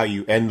about how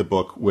you end the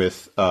book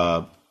with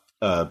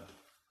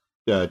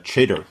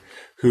Chater,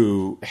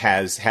 who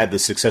has had the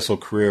successful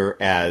career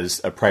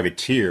as a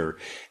privateer,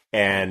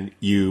 and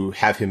you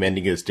have him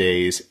ending his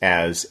days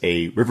as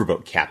a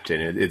riverboat captain.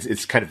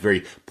 It's kind of a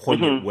very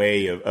poignant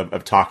way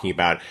of talking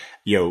about,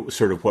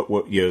 sort of what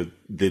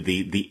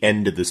the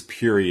end of this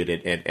period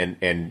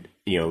and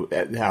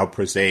how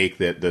prosaic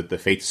the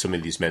fate of some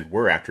of these men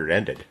were after it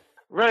ended.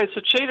 Right.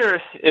 So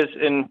Chater is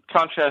in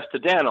contrast to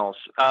Daniels,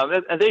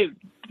 and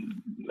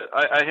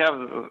I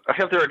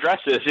have their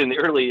addresses in the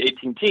early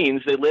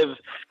 18-teens. They live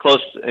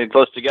close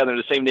together in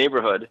the same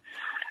neighborhood.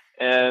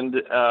 And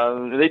in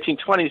the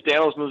 1820s,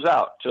 Daniels moves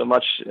out to a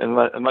much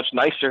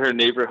nicer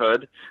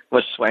neighborhood,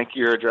 much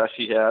swankier address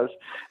he has,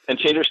 and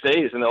Chater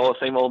stays in the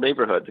same old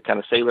neighborhood, the kind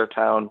of sailor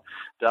town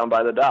down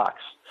by the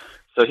docks.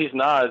 So he's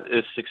not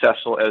as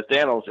successful as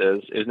Daniels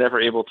is. He's never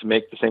able to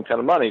make the same kind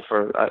of money.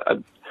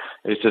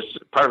 It's just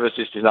part of it is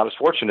just he's not as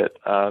fortunate.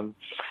 So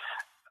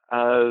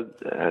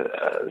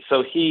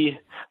he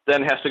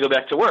then has to go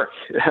back to work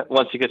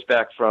once he gets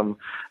back from.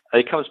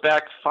 He comes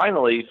back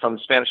finally from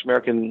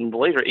Spanish-American in the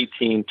later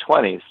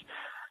 1820s.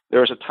 There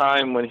was a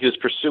time when he was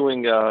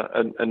pursuing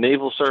a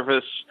naval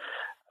service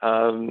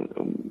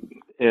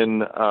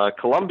in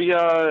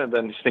Colombia, and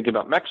then he's thinking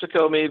about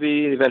Mexico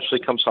maybe. He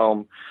eventually comes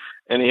home,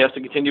 and he has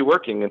to continue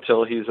working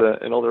until he's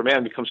an older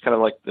man, becomes kind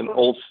of like an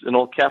old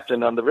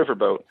captain on the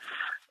riverboat.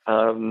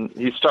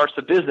 He starts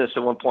the business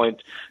at one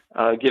point,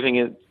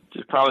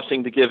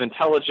 promising to give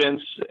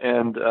intelligence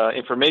and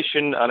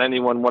information on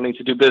anyone wanting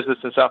to do business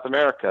in South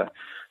America.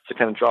 So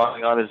kind of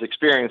drawing on his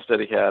experience that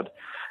he had.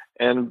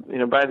 And,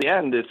 by the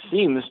end, it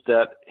seems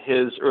that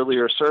his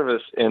earlier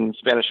service in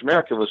Spanish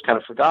America was kind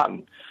of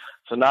forgotten.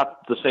 So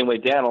not the same way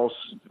Daniels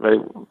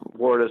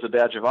wore it as a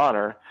badge of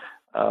honor.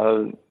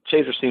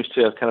 Chater seems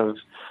to have kind of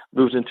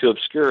moved into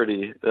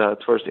obscurity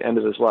towards the end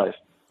of his life.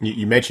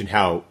 You mentioned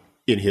how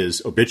in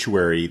his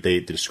obituary, they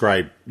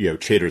describe,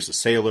 Chater as a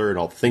sailor and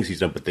all the things he's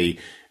done, but they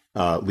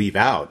leave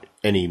out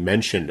any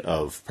mention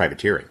of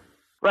privateering.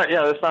 Right,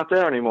 yeah, that's not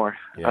there anymore.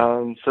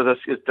 Yeah. So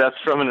that's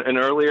from an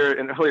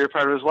earlier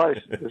part of his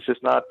life.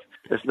 It's not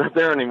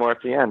there anymore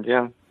at the end.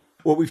 Yeah.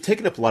 Well, we've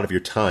taken up a lot of your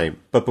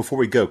time, but before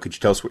we go, could you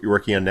tell us what you're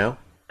working on now?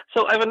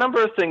 So I have a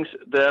number of things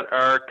that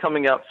are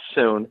coming out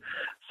soon.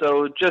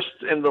 So just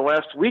in the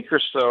last week or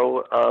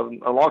so,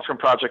 a long-term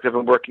project I've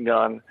been working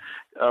on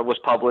was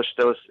published.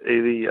 That was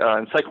the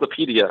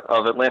Encyclopedia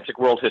of Atlantic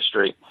World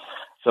History.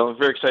 So I'm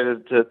very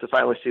excited to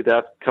finally see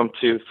that come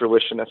to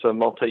fruition. That's a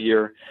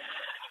multi-year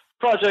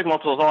project,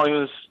 multiple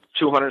volumes,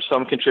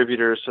 200-some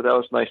contributors, so that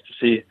was nice to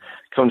see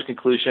come to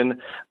conclusion.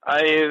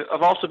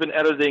 I've also been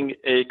editing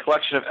a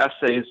collection of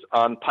essays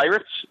on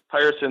pirates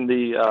in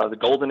the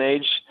Golden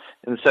Age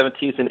in the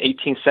 17th and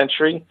 18th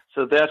century.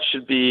 So that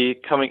should be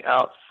coming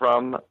out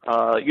from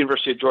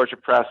University of Georgia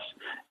Press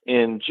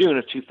in June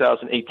of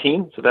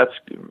 2018. So that's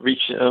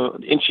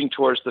inching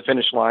towards the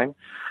finish line.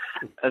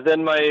 And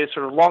then my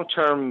sort of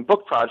long-term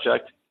book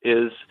project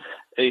is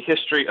a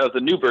history of the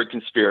Newburgh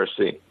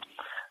conspiracy.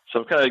 So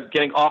I'm kind of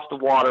getting off the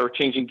water,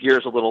 changing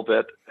gears a little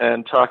bit,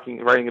 and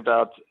writing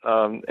about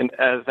an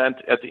event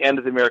at the end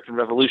of the American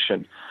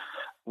Revolution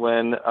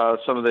when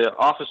some of the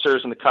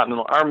officers in the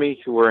Continental Army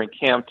who were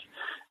encamped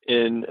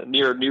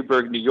near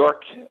Newburgh, New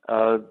York,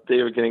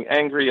 they were getting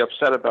angry,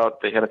 upset about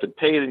they hadn't been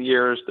paid in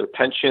years, their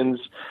pensions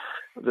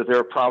that they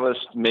were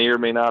promised may or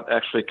may not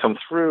actually come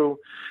through.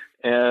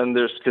 And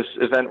there's this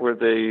event where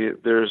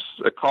there's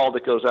a call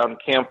that goes out in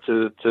camp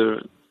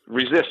to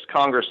resist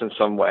Congress in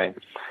some way.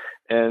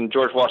 And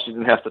George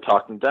Washington has to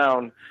talk them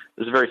down.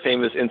 There's a very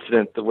famous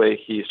incident,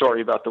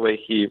 story about the way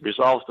he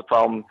resolves the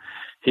problem.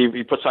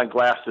 He puts on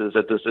glasses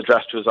at this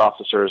address to his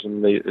officers,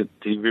 and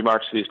he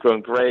remarks that he's grown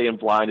gray and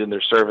blind in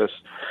their service,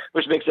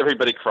 which makes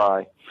everybody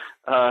cry.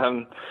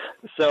 So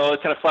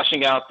it's kind of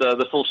fleshing out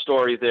the full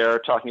story there,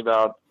 talking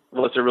about,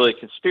 was there really a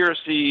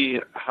conspiracy?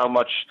 How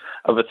much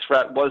of a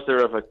threat was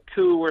there of a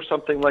coup or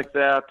something like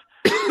that?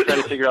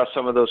 Trying to figure out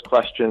some of those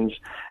questions,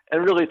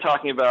 and really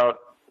talking about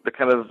the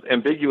kind of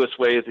ambiguous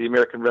ways the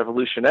American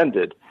Revolution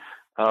ended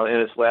in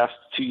its last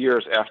 2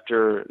 years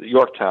after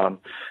Yorktown.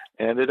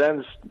 And it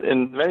ends,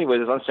 in many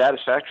ways,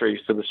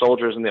 unsatisfactory for the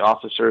soldiers and the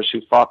officers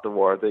who fought the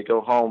war. They go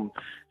home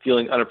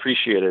feeling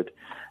unappreciated.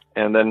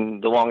 And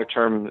then the longer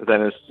term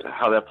then is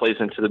how that plays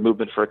into the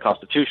movement for a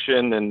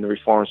constitution and the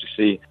reforms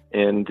we see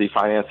in the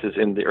finances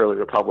in the early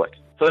republic.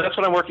 So that's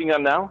what I'm working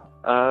on now.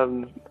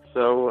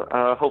 So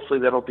hopefully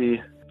that'll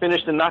be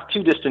finished in not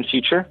too distant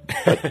future.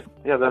 But,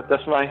 yeah,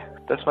 that's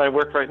my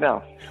work right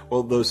now.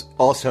 Well, those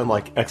all sound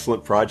like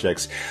excellent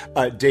projects.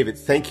 David,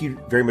 thank you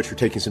very much for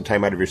taking some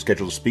time out of your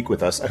schedule to speak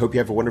with us. I hope you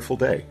have a wonderful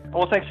day.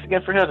 Well, thanks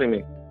again for having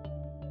me.